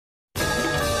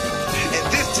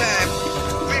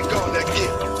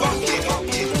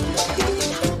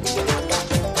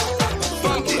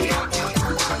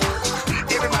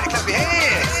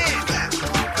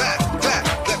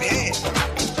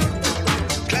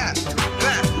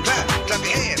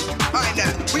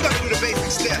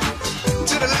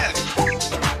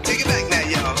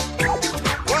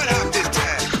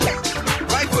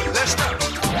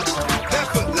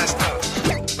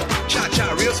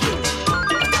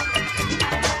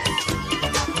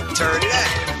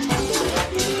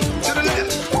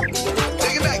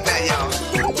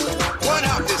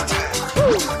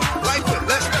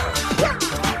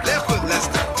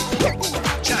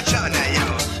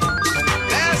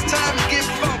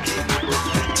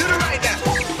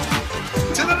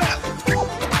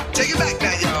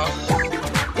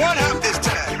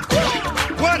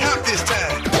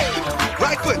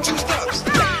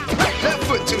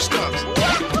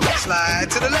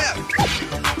left,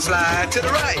 slide to the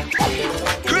right.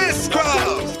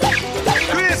 Crisscross,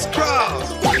 crisscross.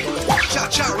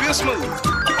 Cha-cha real smooth.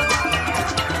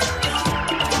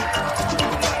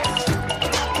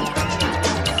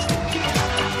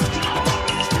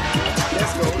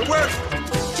 Let's go to work.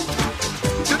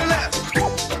 To the left.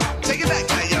 Take it back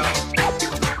now, y'all.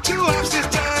 2 hops this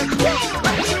time. 2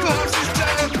 hops this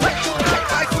time.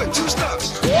 Right foot, 2 stumps.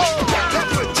 Left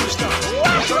foot, 2 stumps.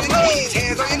 Hands on your knees,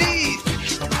 hands on your knees.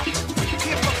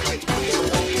 Get fucked with.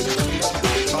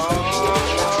 Oh,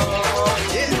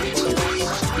 yeah.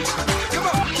 Come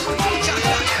on.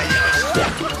 Cha-cha now, y'all.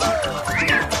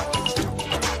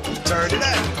 Turn it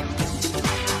out.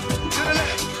 To the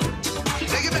left.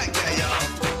 Take it back now, y'all.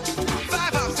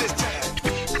 5 hops this time.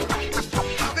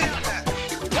 Hop it out now.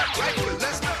 Right foot,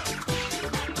 let's go.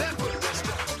 Left foot, let's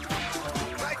go.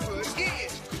 Right foot again.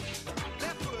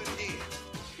 Left foot again.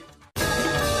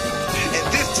 And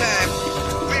this time,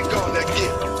 we're gonna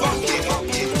get funky,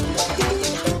 funky.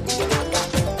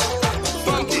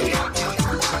 Funky, funky.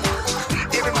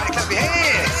 Everybody clap your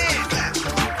hands. Clap,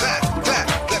 clap, clap,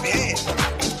 clap your hands.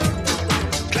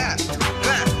 Clap,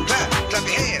 clap, clap, clap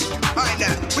your hands. All right,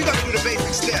 now, we're gonna do the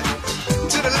basic step.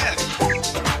 To the left.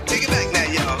 Take it back now,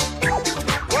 y'all.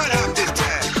 1 hop this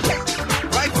time.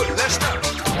 Right foot, let's stop.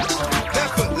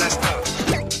 Left foot, let's stop.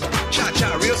 Cha-cha,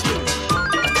 real smooth.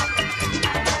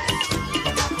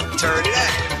 Turn it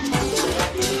out.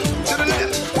 To the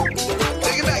left.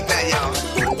 Take it back now, y'all.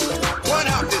 1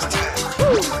 hop this time.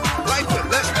 Right foot,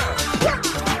 let's stop.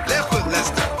 Left foot, let's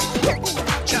stop.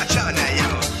 Cha-cha now,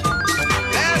 y'all.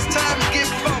 Last time to get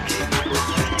funky.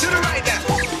 To the right now.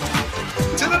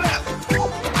 To the left.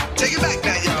 Take it back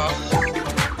now, y'all.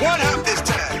 1 hop this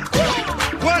time.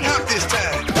 1 hop this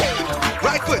time.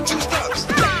 Right foot, 2 stumps.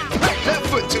 Left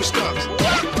foot, 2 stumps.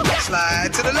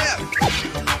 Slide to the left.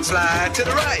 Slide to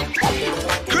the right.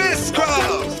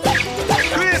 Crisscross.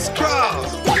 Crisscross.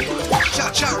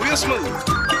 Cha-cha real smooth.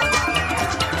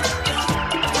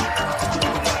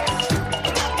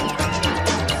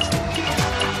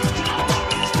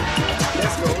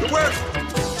 Let's go to work.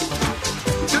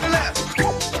 To the left.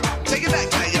 Take it back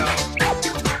now, y'all.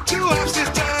 2 hops this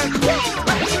time. 2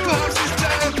 hops this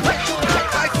time.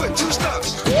 Right foot, 2 stumps.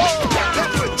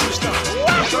 Left foot, 2 stumps.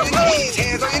 Hands on your knees,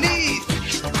 hands on your knees.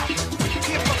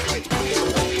 Get fucked with.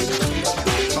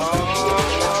 Oh,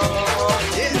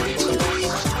 yeah.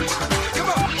 Come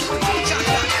on.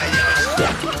 Cha-cha now, y'all.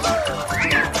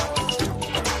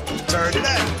 Turn it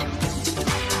out.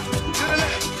 To the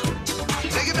left.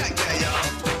 Take it back now, y'all.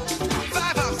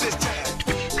 5 hops this time.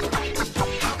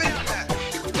 Hop it out now.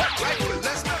 Right foot,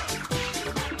 let's go.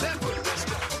 Left foot, let's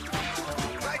go.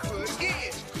 Right foot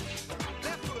again.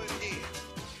 Left foot again.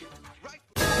 Right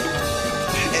foot.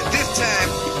 And this time,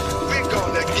 we're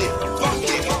gonna get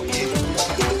funky, funky.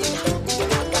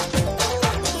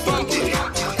 Funky,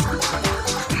 funky.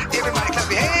 Everybody clap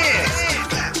your hands.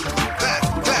 Clap, clap,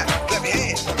 clap, clap your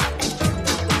hands.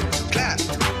 Clap,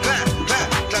 clap, clap,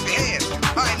 clap your hands.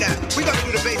 All right, now, we're gonna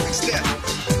do the basic step.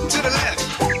 To the left.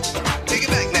 Take it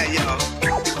back now, y'all.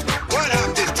 1 hop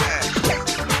this time.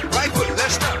 Right foot,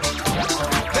 let's stop.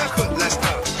 Left foot, let's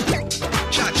stop.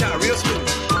 Cha-cha, real smooth.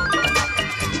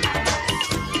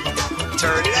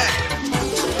 Turn it out.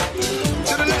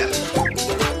 To the left.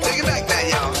 Take it back now,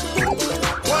 y'all.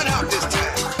 1 hop this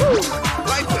time.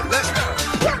 Right foot, let's stop.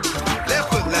 Left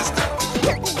foot, let's stop.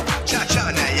 Cha-cha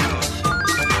now, y'all.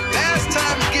 Last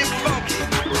time to get funky.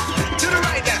 To the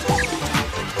right now.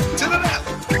 To the left.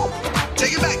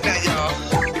 Take it back now, y'all.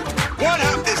 1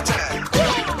 hop this time.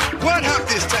 1 hop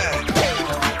this time.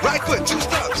 Right foot, 2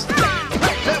 stumps.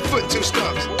 Left foot, 2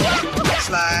 stumps.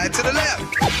 Slide to the left.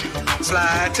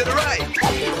 Slide to the right.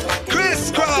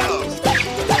 Crisscross.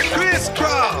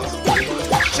 Crisscross.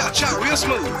 Cha-cha real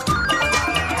smooth.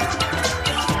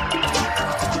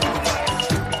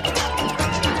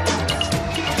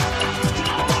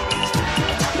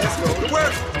 Let's go to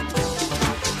work.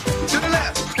 To the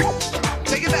left.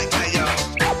 Take it back now, y'all.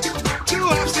 2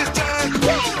 hops this time. 2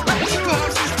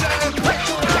 hops this time.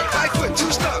 Right foot,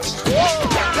 2 stumps.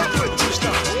 Left foot, 2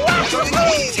 stumps. Hands on your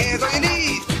knees, hands on your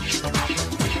knees.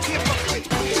 Get fucked with.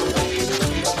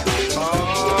 Oh,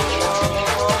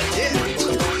 yeah.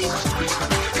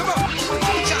 Come on.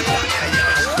 Cha-cha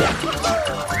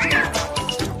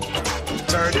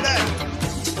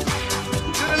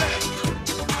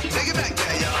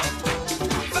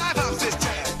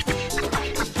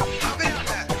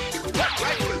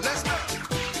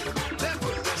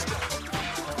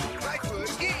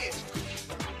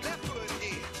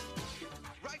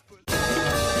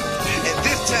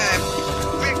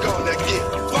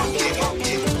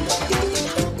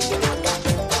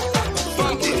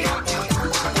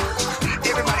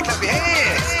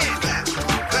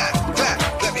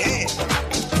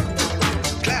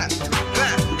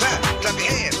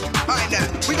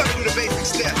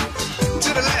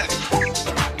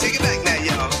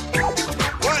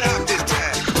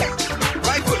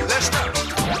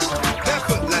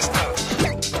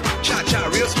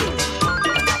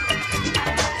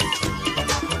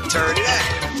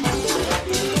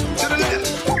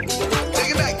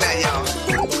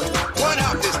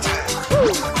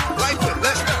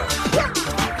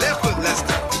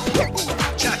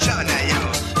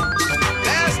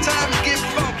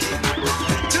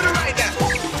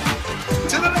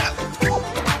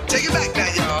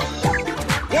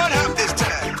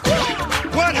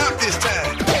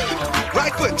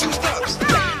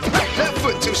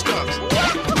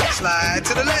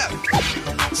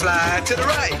slide to the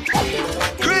right,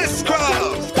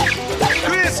 crisscross,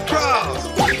 crisscross,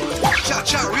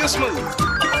 cha-cha real smooth.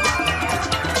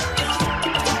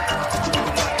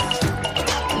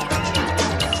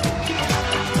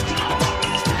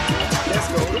 Let's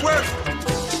go to work.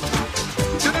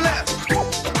 To the left,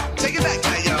 take it back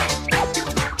now, y'all.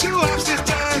 2 hops this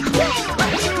time, 2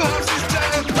 hops this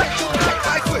time.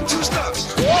 Right foot, 2 stumps,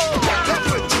 left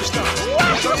foot, 2 stumps.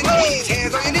 Hands on your knees,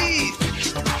 hands on your knees.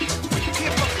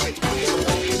 Get funky with it.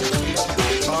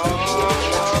 Oh,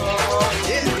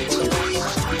 yeah.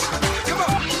 Come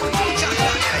on. Cha-cha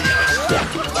now, y'all.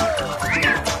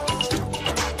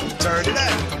 Turn it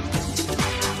out.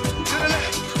 To the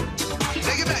left.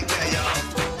 Take it back now, y'all.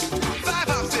 5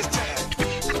 hops this time.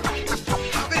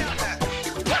 Hop it out now.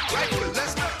 Right foot,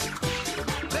 let's go.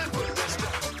 Left foot, let's go.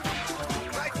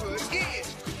 Right foot in.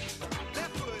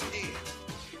 Left foot in.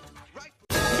 Right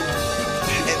foot.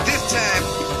 And this time,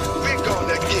 we're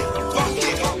gonna get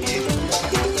funky, funky.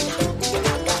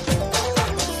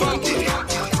 Funky,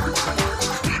 funky.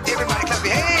 Everybody clap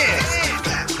your hands.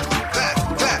 Clap, clap,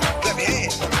 clap, clap your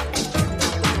hands.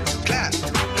 Clap,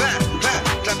 clap, clap,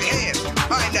 clap your hands.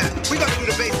 All right, now, we're gonna do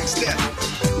the basic step.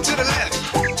 To the left.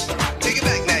 Take it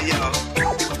back now, y'all.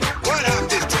 1 hop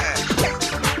this time.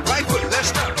 Right foot, let's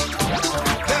stop.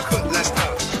 Left foot, let's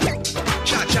stop.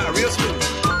 Cha-cha, real smooth.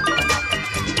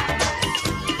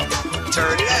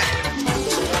 Turn it out.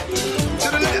 To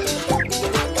the left.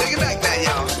 Take it back now,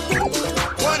 y'all.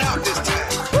 1 hop this time.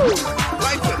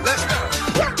 Right foot, let's stop.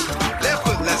 Left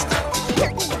foot, let's stop.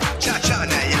 Cha-cha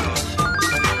now, y'all.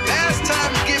 Last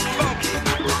time to get funky.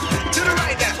 To the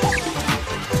right now.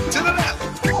 To the left.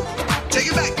 Take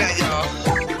it back now, y'all.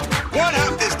 1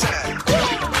 hop this time.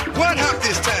 1 hop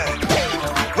this time.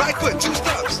 Right foot, 2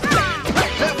 stumps.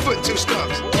 Left foot, 2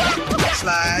 stumps.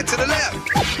 Slide to the left.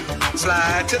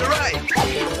 Slide to the right.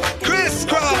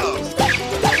 Crisscross.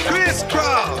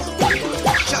 Crisscross.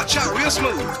 Cha-cha real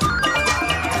smooth.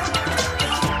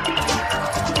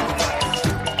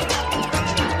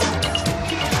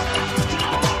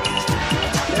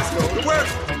 Let's go to work.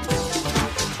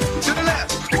 To the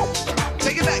left.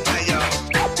 Take it back now, y'all.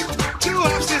 2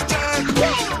 hops this time. 2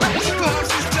 hops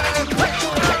this time.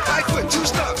 Right foot, 2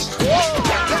 stumps.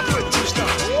 Left foot, 2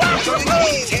 stumps. Hands on your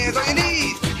knees, hands on your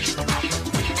knees.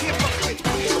 Get funky with it.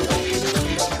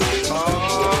 Oh,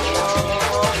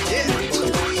 yeah.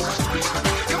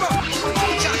 Come on.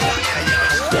 Cha-cha now,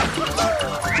 y'all.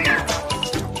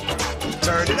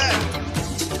 Turn it out.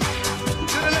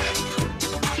 To the left.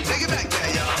 Take it back now,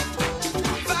 y'all.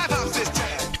 5 hops this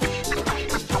time.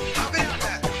 Hop it out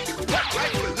now.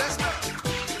 Right foot, let's go.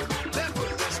 Left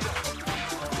foot, let's go.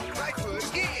 Right foot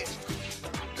in.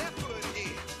 Left foot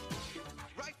in.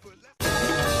 Right foot, let's go.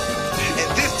 And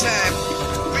this time,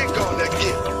 we're gonna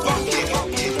get funky,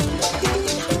 funky.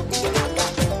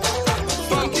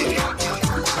 Funky,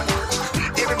 funky.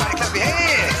 Everybody clap your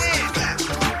hands. Clap,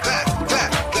 clap, clap,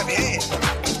 clap your hands.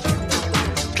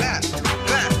 Clap,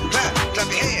 clap, clap, clap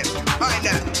your hands. All right,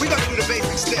 now, we're gonna do the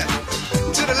basic step.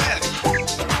 To the left.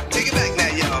 Take it back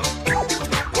now, y'all.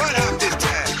 1 hop this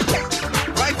time.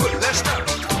 Right foot, let's stop.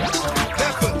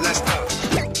 Left foot, let's stop.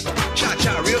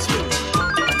 Cha-cha, real smooth.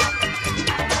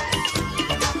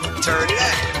 Turn it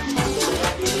out.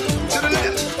 To the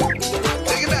left.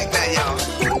 Take it back now, y'all.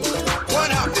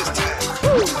 1 hop this time.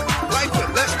 Right foot,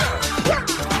 let's stop.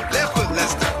 Left foot,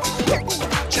 let's stop.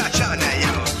 Cha-cha now,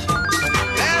 y'all.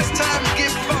 Last time to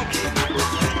get funky.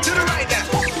 To the right now.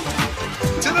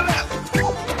 To the left.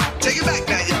 Take it back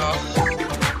now, y'all.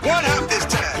 1 hop this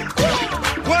time.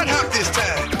 1 hop this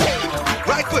time.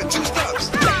 Right foot, 2 stumps.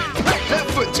 Left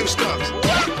foot, 2 stumps.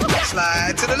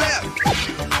 Slide to the left.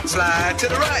 Slide to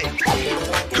the right.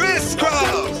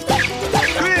 Crisscross.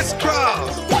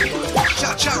 Crisscross.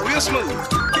 Cha-cha real smooth.